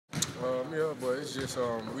Yeah, but it's just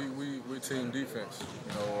we team defense,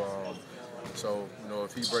 so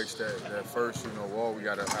if he breaks that first wall, we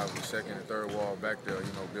got to have the second and third wall back there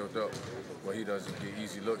built up, where he doesn't get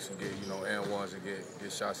easy looks and get and ones and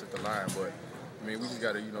get shots at the line. But I mean, we just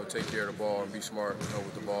got to take care of the ball and be smart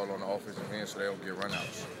with the ball on the offensive end so they don't get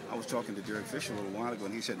runouts. I was talking to Derek Fisher a little while ago,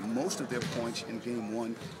 and he said most of their points in Game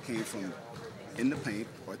 1 came from in the paint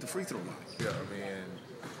or at the free throw line. Yeah, I mean,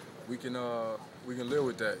 we can live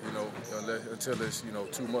with that, until it's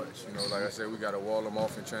too much. Like I said, we got to wall them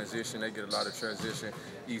off in transition. They get a lot of transition,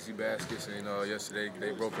 easy baskets, and yesterday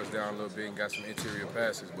they broke us down a little bit and got some interior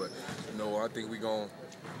passes. But I think we're gonna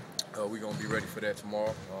be ready for that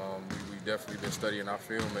tomorrow. We definitely been studying our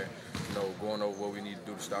film and going over what we need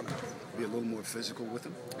to do to stop them. Be a little more physical with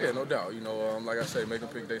them. Yeah, no doubt. Like I say, make them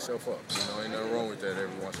pick themselves up. Ain't nothing wrong with that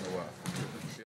every once in a while.